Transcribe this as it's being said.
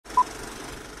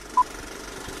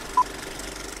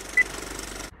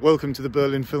Welcome to the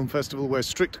Berlin Film Festival, where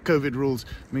strict COVID rules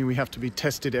mean we have to be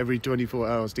tested every 24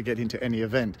 hours to get into any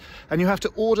event. And you have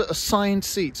to order assigned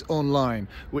seats online,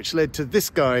 which led to this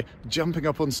guy jumping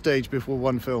up on stage before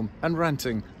one film and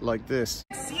ranting like this.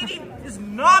 Seating is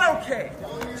not okay.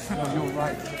 You're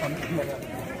right.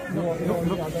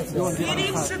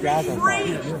 Seating should be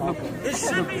free. It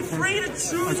should be free to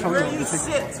choose where you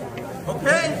sit.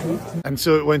 Okay? And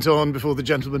so it went on before the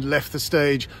gentleman left the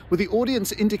stage, with the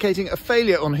audience indicating a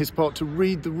failure on his part to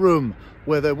read the room,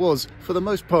 where there was, for the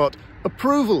most part,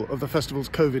 approval of the festival's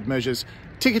COVID measures.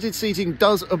 Ticketed seating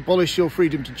does abolish your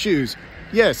freedom to choose,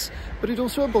 yes, but it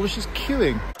also abolishes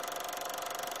queuing.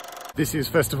 This year's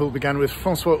festival began with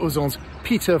François Ozon's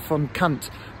Peter von Kant,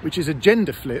 which is a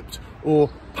gender-flipped, or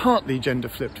partly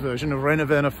gender-flipped version of Rainer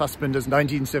Werner Fassbinder's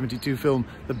 1972 film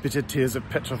The Bitter Tears of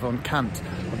Petra von Kant,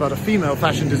 about a female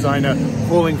fashion designer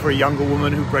falling for a younger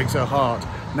woman who breaks her heart.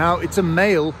 Now it's a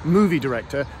male movie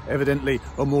director, evidently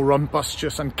a more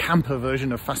rumbustious and camper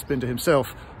version of Fassbinder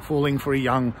himself, falling for a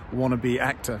young wannabe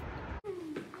actor.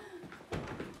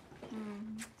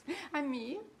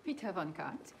 Ami, Peter von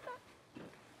Kant.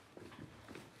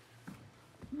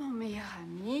 Mon meilleur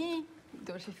ami,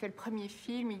 dont j'ai fait le premier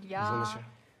film il y a... Bonjour, monsieur.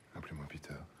 Appelez-moi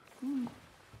Peter.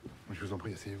 Je vous en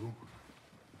prie, asseyez-vous.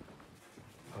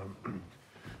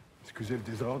 Excusez le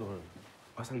désordre.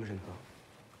 Ah, ça ne me gêne pas.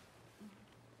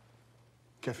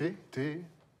 Café, thé,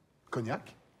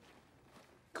 cognac?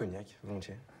 Cognac,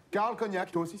 volontiers. Karl,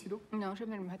 cognac, toi aussi, Sido? Non,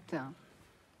 jamais le matin.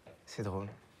 C'est drôle.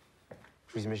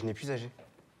 Je vous imaginais plus âgé.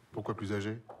 Pourquoi plus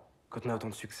âgé? Quand on a autant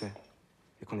de succès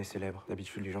et qu'on est célèbre,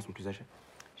 d'habitude, les gens sont plus âgés.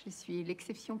 Je suis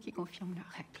l'exception qui confirme la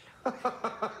règle.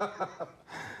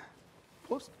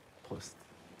 Prost. Prost.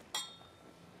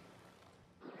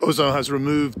 Ozon has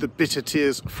removed the bitter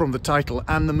tears from the title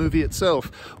and the movie itself.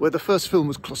 Where the first film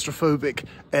was claustrophobic,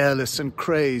 airless and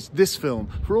crazed, this film,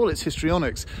 for all its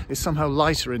histrionics, is somehow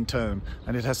lighter in tone,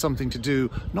 and it has something to do,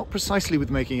 not precisely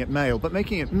with making it male, but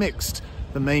making it mixed.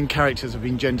 The main characters have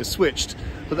been gender switched,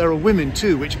 but there are women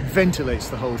too, which ventilates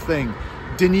the whole thing.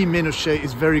 Denis Ménochet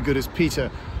is very good as Peter,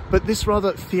 but this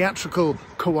rather theatrical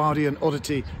Cowardian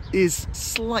oddity is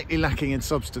slightly lacking in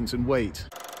substance and weight.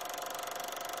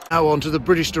 Now on to the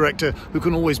British director who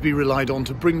can always be relied on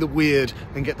to bring the weird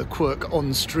and get the quirk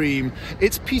on stream.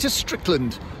 It's Peter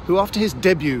Strickland, who after his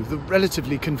debut, the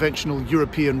relatively conventional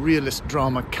European realist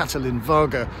drama Katalin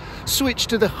Varga, switched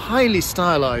to the highly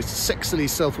stylized, sexily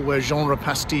self-aware genre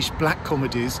pastiche black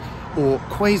comedies or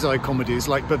quasi-comedies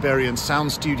like Bavarian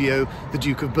Sound Studio, The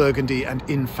Duke of Burgundy and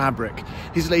In Fabric.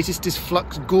 His latest is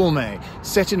Flux Gourmet,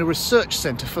 set in a research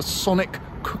centre for sonic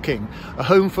cooking, a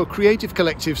home for creative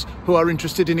collectives who are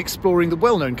interested in exploring the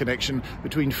well-known connection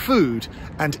between food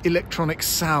and electronic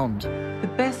sound.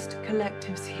 The best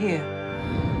collectives here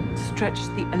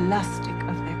stretched the elastic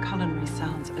of their culinary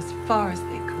sounds as far as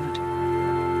they could.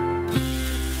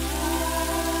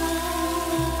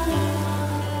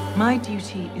 My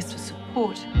duty is to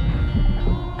support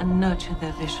and nurture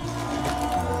their vision.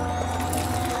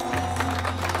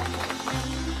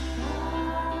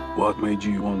 What made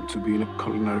you want to be in a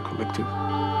culinary collective?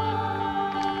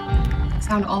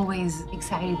 Sound always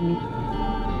excited me.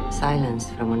 Silence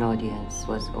from an audience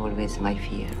was always my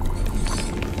fear.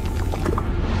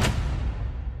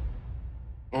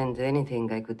 And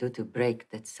anything I could do to break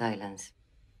that silence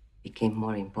became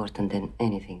more important than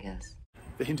anything else.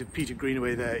 The hint of Peter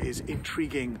Greenaway there is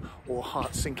intriguing or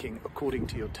heart-sinking according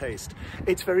to your taste.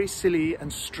 It's very silly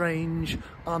and strange,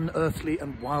 unearthly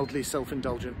and wildly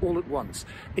self-indulgent all at once.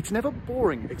 It's never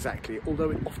boring exactly,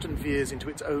 although it often veers into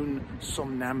its own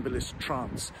somnambulist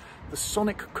trance. The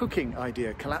sonic cooking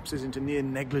idea collapses into near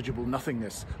negligible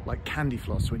nothingness, like candy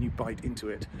floss when you bite into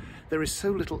it. There is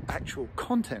so little actual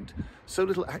content, so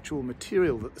little actual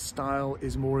material that the style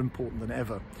is more important than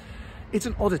ever. It's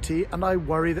an oddity, and I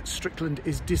worry that Strickland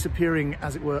is disappearing,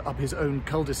 as it were, up his own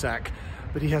cul-de-sac,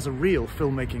 but he has a real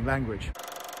filmmaking language.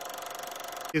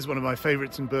 Here's one of my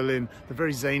favourites in Berlin, the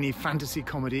very zany fantasy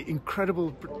comedy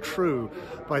Incredible but True,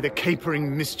 by the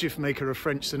capering mischief maker of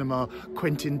French cinema,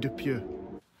 Quentin Dupieux.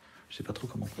 Je sais pas trop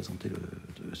comment présenter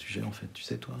le sujet en fait, tu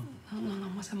sais toi? Non,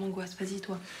 moi ça m'angoisse, vas-y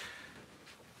toi.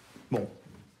 Bon,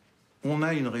 on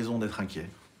a une raison d'être inquiet.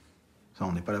 Ça,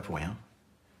 on n'est pas là pour rien.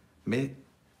 Mais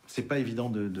c'est pas évident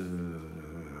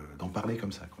d'en parler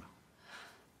comme ça,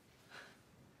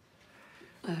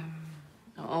 quoi.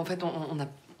 En fait,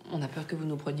 on a peur que vous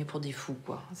nous preniez pour des fous,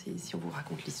 quoi, si on vous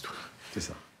raconte l'histoire. C'est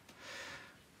ça.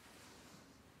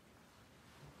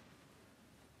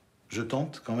 Je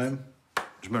tente quand même,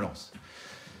 je me lance.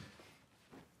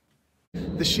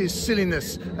 The sheer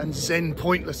silliness and zen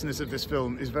pointlessness of this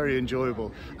film is very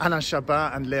enjoyable. Alain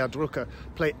Chabat and Léa Drucker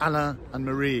play Alain and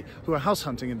Marie, who are house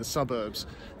hunting in the suburbs.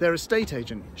 Their estate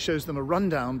agent shows them a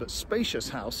rundown but spacious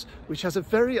house which has a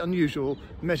very unusual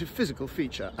metaphysical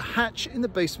feature, a hatch in the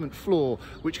basement floor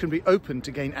which can be opened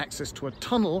to gain access to a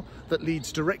tunnel that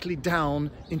leads directly down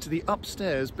into the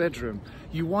upstairs bedroom.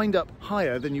 You wind up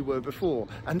higher than you were before,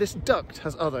 and this duct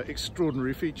has other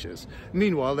extraordinary features.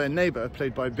 Meanwhile, their neighbour,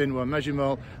 played by Benoît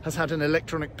Magimel, has had an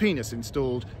electronic penis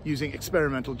installed using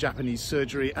experimental Japanese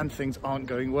surgery, and things aren't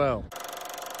going well.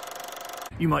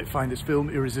 You might find this film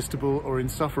irresistible or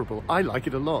insufferable. I like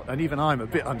it a lot, and even I'm a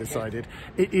bit undecided.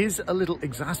 It is a little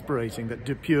exasperating that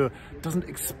Dupieux doesn't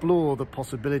explore the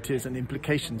possibilities and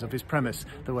implications of his premise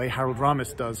the way Harold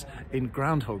Ramis does in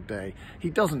Groundhog Day.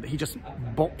 He doesn't, he just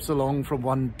bops along from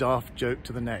one daft joke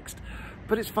to the next.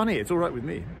 But it's funny, it's all right with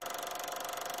me.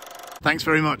 Thanks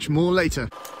very much, more later.